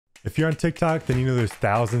If you're on TikTok, then you know there's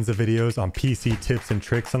thousands of videos on PC tips and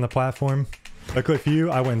tricks on the platform. Luckily for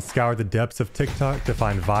you, I went and scoured the depths of TikTok to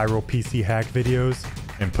find viral PC hack videos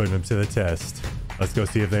and put them to the test. Let's go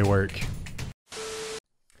see if they work.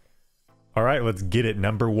 All right, let's get it.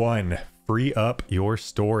 Number 1, free up your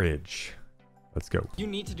storage. Let's go. You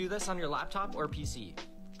need to do this on your laptop or PC.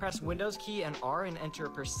 Press Windows key and R and enter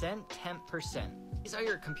 %temp%. These are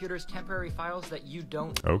your computer's temporary files that you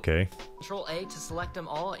don't. Okay. Control A to select them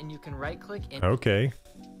all, and you can right click and. Okay.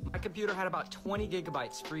 My computer had about 20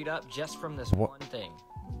 gigabytes freed up just from this What? one thing.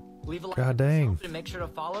 Leave a like God dang. and make sure to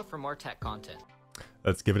follow for more tech content.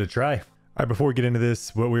 Let's give it a try. All right, before we get into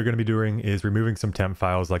this, what we're going to be doing is removing some temp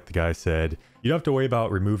files like the guy said. You don't have to worry about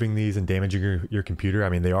removing these and damaging your computer. I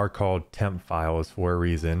mean, they are called temp files for a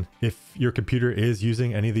reason. If your computer is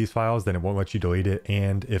using any of these files, then it won't let you delete it.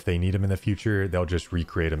 And if they need them in the future, they'll just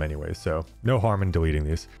recreate them anyway. So no harm in deleting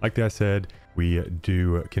these. Like I said, we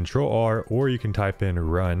do Control R, or you can type in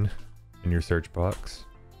run in your search box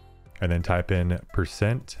and then type in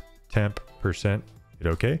 %temp%, hit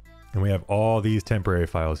OK. And we have all these temporary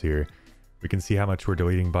files here. We can see how much we're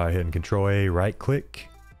deleting by hitting Control A, right click,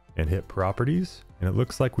 and hit properties. And it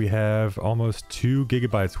looks like we have almost 2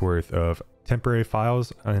 gigabytes worth of temporary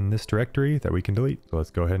files in this directory that we can delete. So let's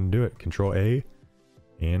go ahead and do it. Control A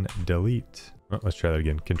and delete. Oh, let's try that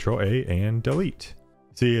again. Control A and delete.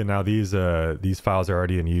 See, and now these files are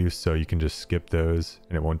already in use, so you can just skip those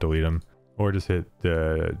and it won't delete them. Or just hit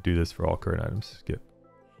do this for all current items. Skip.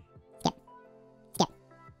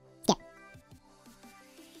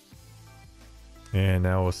 And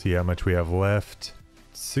now we'll see how much we have left.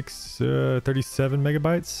 37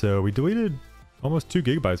 megabytes. So we deleted almost 2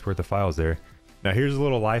 gigabytes worth of files there. Now here's a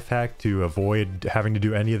little life hack to avoid having to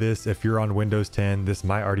do any of this. If you're on Windows 10, this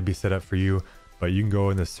might already be set up for you, but you can go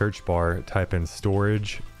in the search bar, type in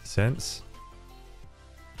storage sense,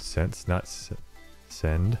 not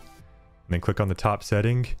send, and then click on the top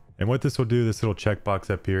setting. And what this will do, this little checkbox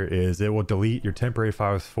up here, is it will delete your temporary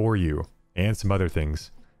files for you and some other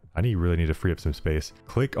things. I really need to free up some space.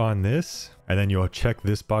 Click on this, and then you'll check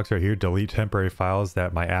this box right here, delete temporary files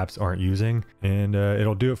that my apps aren't using, and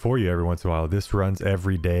it'll do it for you every once in a while. This runs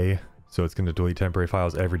every day, so it's going to delete temporary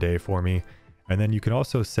files every day for me. And then you can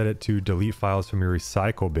also set it to delete files from your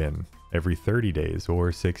recycle bin every 30 days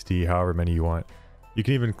or 60, however many you want. You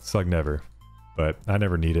can even select never, but I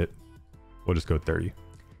never need it. We'll just go 30.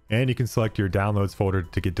 And you can select your downloads folder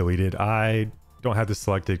to get deleted. I don't have this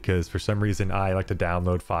selected because for some reason I like to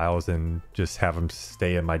download files and just have them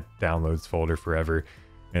stay in my downloads folder forever,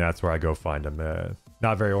 and that's where I go find them.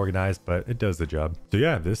 Not very organized, but it does the job. So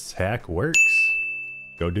yeah, this hack works.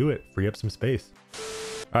 Go do it. Free up some space.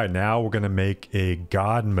 All right, now we're gonna make a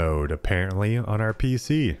god mode apparently on our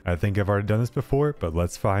PC. I think I've already done this before, but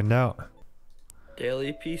let's find out.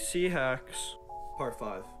 Daily PC hacks, part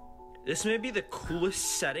 5. This may be the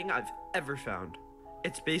coolest setting I've ever found.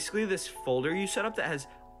 It's basically this folder you set up that has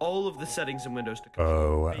all of the settings in Windows to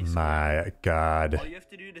control. Oh my god. All you have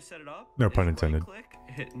to do to set it up, no pun intended. Right click,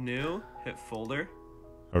 hit new, hit folder.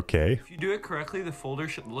 Okay. If you do it correctly, the folder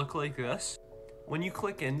should look like this. When you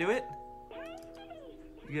click into it,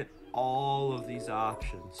 you get all of these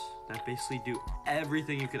options that basically do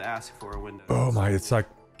everything you could ask for in Windows. Oh my, it's like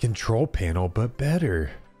control panel, but better.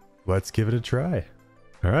 Let's give it a try.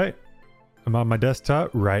 All right. I'm on my desktop,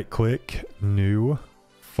 right click, new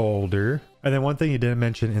folder. And then one thing he didn't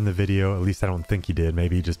mention in the video, at least I don't think he did,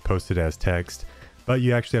 maybe he just posted as text, but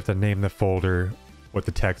you actually have to name the folder what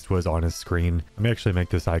the text was on his screen. Let me actually make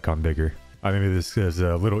this icon bigger. Maybe this is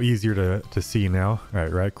a little easier to see now. All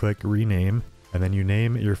right, right click, rename, and then you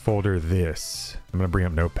name your folder this. I'm gonna bring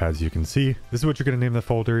up Notepad so you can see. This is what you're gonna name the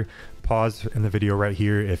folder. Pause in the video right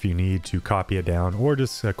here if you need to copy it down, or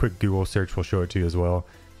just a quick Google search will show it to you as well.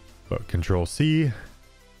 But Control C,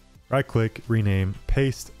 right click, rename,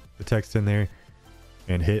 paste the text in there,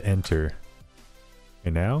 and hit enter.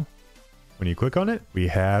 And now, when you click on it, we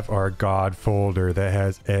have our God folder that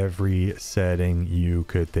has every setting you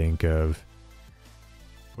could think of.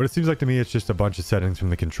 What it seems like to me, it's just a bunch of settings from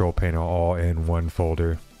the control panel all in one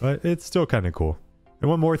folder, but it's still kind of cool. And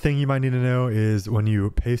one more thing you might need to know is when you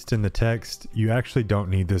paste in the text, you actually don't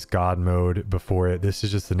need this God mode before it. This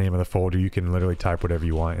is just the name of the folder. You can literally type whatever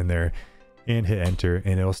you want in there and hit enter,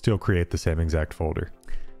 and it'll still create the same exact folder.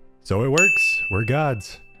 So it works. We're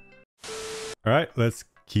gods. All right, let's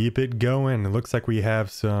keep it going. It looks like we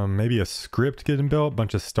have maybe a script getting built,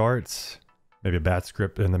 bunch of starts, maybe a bat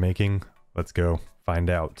script in the making. Let's go find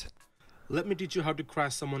out. Let me teach you how to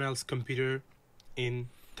crash someone else's computer in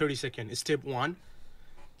 30 seconds. Step 1.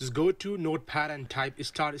 Just go to Notepad and type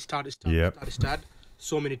start. Yep. Start.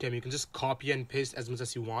 so many times. You can just copy and paste as much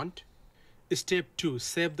as you want. Step 2,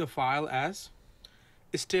 save the file as.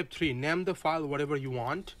 Step 3, name the file whatever you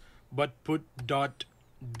want, but put .bat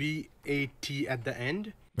at the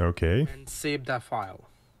end. Okay. And save that file.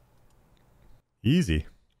 Easy.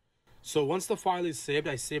 So once the file is saved,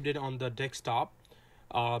 I saved it on the desktop.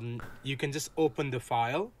 You can just open the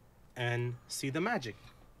file and see the magic.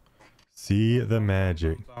 See the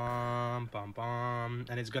magic. Bum, bum, bum,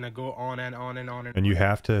 and it's gonna go on and on and on. And you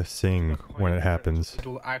have to sing when it happens. It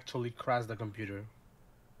will actually crash the computer.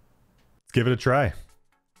 Let's give it a try.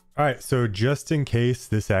 All right, so just in case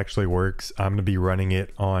this actually works, I'm going to be running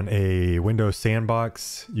it on a Windows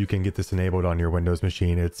sandbox. You can get this enabled on your Windows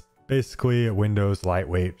machine. It's basically a Windows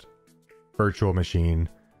lightweight virtual machine.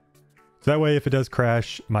 So that way, if it does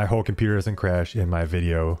crash, my whole computer doesn't crash and my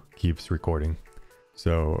video keeps recording.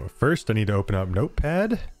 So first I need to open up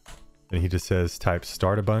Notepad, and he just says type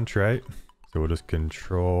start a bunch, right? So we'll just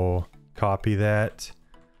control copy that.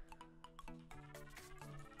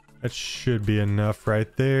 That should be enough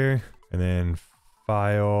right there. And then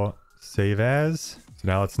file save as. So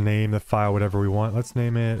now let's name the file whatever we want. Let's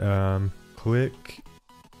name it click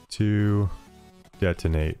to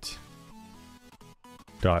detonate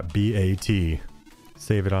 .bat.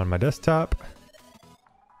 Save it on my desktop.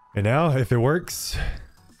 And now, if it works,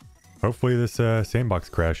 hopefully this sandbox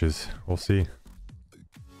crashes. We'll see.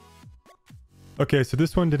 Okay, so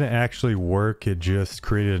this one didn't actually work. It just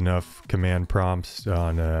created enough command prompts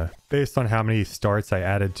on based on how many starts I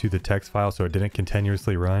added to the text file, so it didn't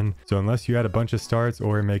continuously run. So unless you add a bunch of starts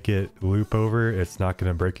or make it loop over, it's not going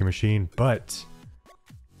to break your machine. But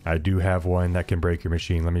I do have one that can break your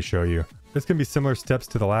machine. Let me show you. It's going to be similar steps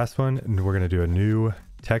to the last one, and we're going to do a new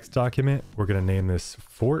text document. We're going to name this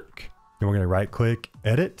fork, and we're going to right click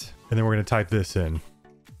edit, and then we're going to type this in.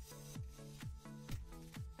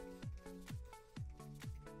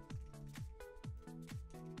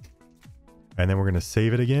 And then we're going to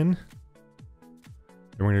save it again.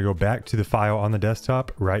 And we're going to go back to the file on the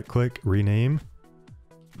desktop, right click, rename.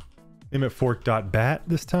 Name it fork.bat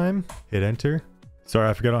this time. Hit enter. Sorry,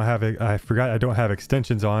 I forgot I don't have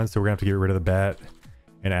extensions on, so we're going to have to get rid of the bat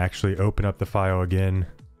and actually open up the file again.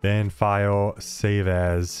 Then file save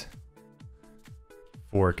as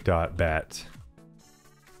fork.bat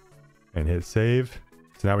and hit save.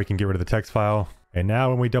 So now we can get rid of the text file. And now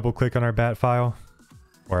when we double click on our bat file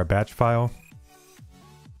or our batch file,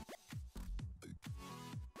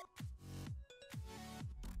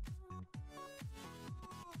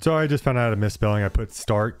 sorry, I just found out a misspelling. I put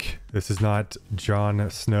Stark. This is not Jon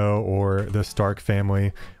Snow or the Stark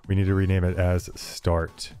family. We need to rename it as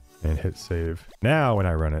Start and hit save. Now when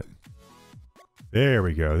I run it, there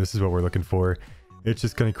we go. This is what we're looking for. It's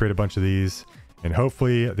just going to create a bunch of these, and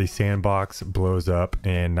hopefully the sandbox blows up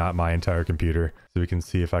and not my entire computer. So we can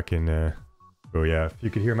see if I can, oh yeah, if you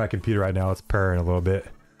could hear my computer right now, it's purring a little bit.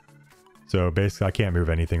 So basically I can't move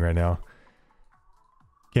anything right now.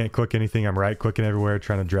 Can't click anything. I'm right clicking everywhere,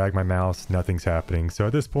 trying to drag my mouse. Nothing's happening. So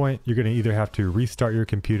at this point, you're going to either have to restart your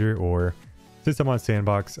computer, or since I'm on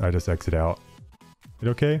sandbox, I just exit out. Hit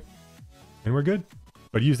okay, and we're good.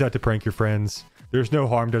 But use that to prank your friends. There's no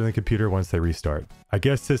harm done to the computer once they restart. I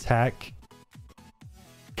guess this hack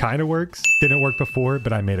kind of works. Didn't work before,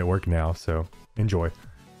 but I made it work now. So enjoy.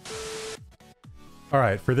 All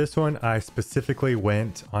right, for this one, I specifically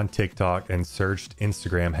went on TikTok and searched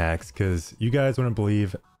Instagram hacks because you guys wouldn't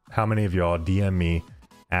believe how many of y'all DM me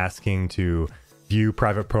asking to view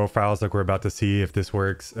private profiles like we're about to see if this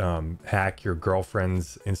works. Hack your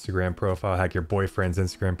girlfriend's Instagram profile, hack your boyfriend's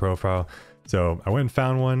Instagram profile. So I went and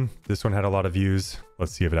found one. This one had a lot of views.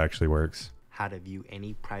 Let's see if it actually works. How to view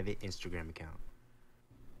any private Instagram account.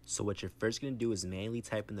 So what you're first going to do is manually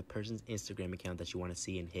type in the person's Instagram account that you want to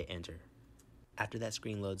see and hit enter. After that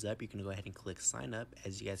screen loads up, you can go ahead and click sign up.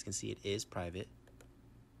 As you guys can see, it is private.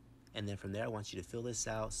 And then from there, I want you to fill this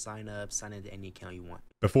out, sign up, sign into any account you want.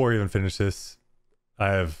 Before we even finish this,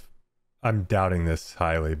 I'm doubting this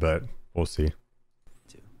highly, but we'll see.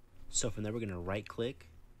 So from there, we're going to right click,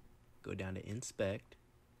 go down to inspect,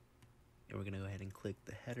 and we're going to go ahead and click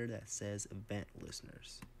the header that says event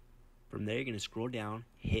listeners. From there, you're going to scroll down,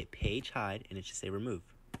 hit page hide, and it should say remove.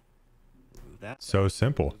 Remove that. So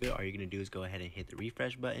simple. All you're going to do is go ahead and hit the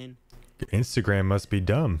refresh button. Instagram must be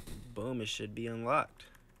dumb. Boom, it should be unlocked.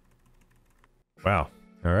 Wow.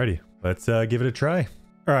 Alrighty, let's give it a try.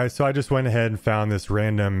 All right, so I just went ahead and found this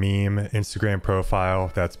random meme Instagram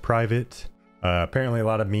profile that's private. Apparently a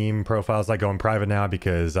lot of meme profiles like going private now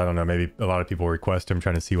because, I don't know, maybe a lot of people request them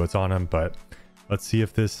trying to see what's on them, but let's see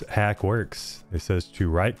if this hack works. It says to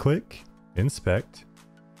right click, inspect.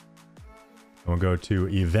 We'll go to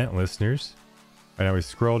event listeners. And now we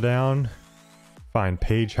scroll down, find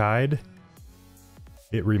page hide,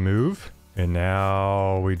 hit remove, and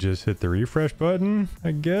now we just hit the refresh button,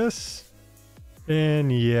 I guess.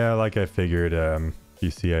 And yeah, like I figured,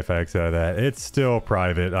 you see if I exit out of that, it's still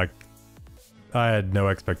private. I had no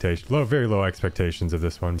expectation, very low expectations of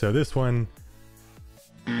this one. So this one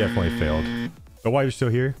definitely failed. But while you're still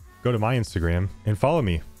here, go to my Instagram and follow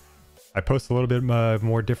me. I post a little bit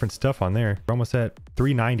more different stuff on there. We're almost at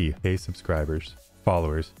 390K subscribers,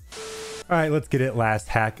 followers. All right, let's get it. Last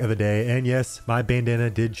hack of the day. And yes, my bandana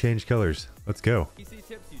did change colors. Let's go. PC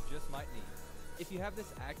tips you just might need. If you have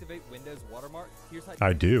this activate Windows watermark, here's how you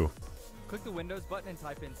I do. click the Windows button and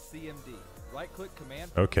type in CMD. Right click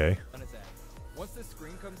command. Okay. On its app. Once this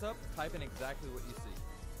screen comes up, type in exactly what you see.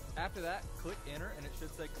 After that, click enter and it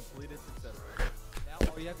should say completed successfully. Now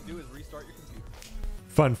all you have to do is restart your computer.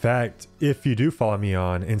 Fun fact, if you do follow me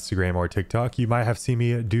on Instagram or TikTok, you might have seen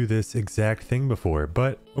me do this exact thing before.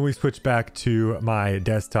 But when we switch back to my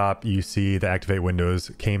desktop, you see the activate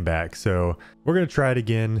windows came back. So we're going to try it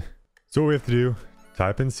again. So what we have to do,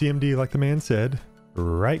 type in CMD like the man said,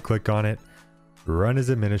 right click on it, run as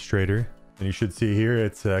administrator. And you should see here,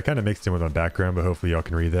 it's kind of mixed in with my background, but hopefully y'all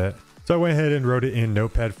can read that. So I went ahead and wrote it in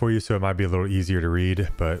Notepad for you, so it might be a little easier to read.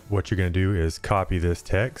 But what you're going to do is copy this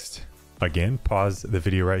text. Again, pause the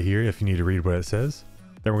video right here if you need to read what it says.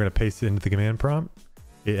 Then we're going to paste it into the command prompt.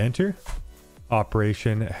 Hit enter.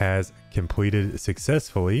 Operation has completed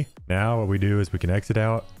successfully. Now what we do is we can exit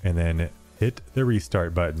out and then hit the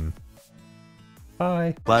restart button.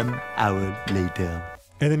 Bye. 1 hour later.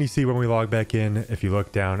 And then you see when we log back in, if you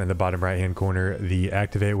look down in the bottom right hand corner, the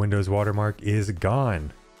activate Windows watermark is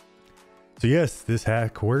gone. So yes, this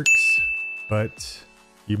hack works, but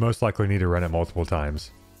you most likely need to run it multiple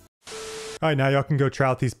times. All right, now y'all can go try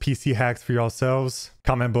out these PC hacks for yourselves.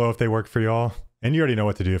 Comment below if they work for y'all. And you already know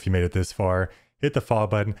what to do if you made it this far. Hit the follow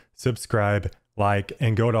button, subscribe, like,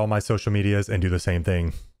 and go to all my social medias and do the same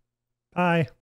thing. Bye.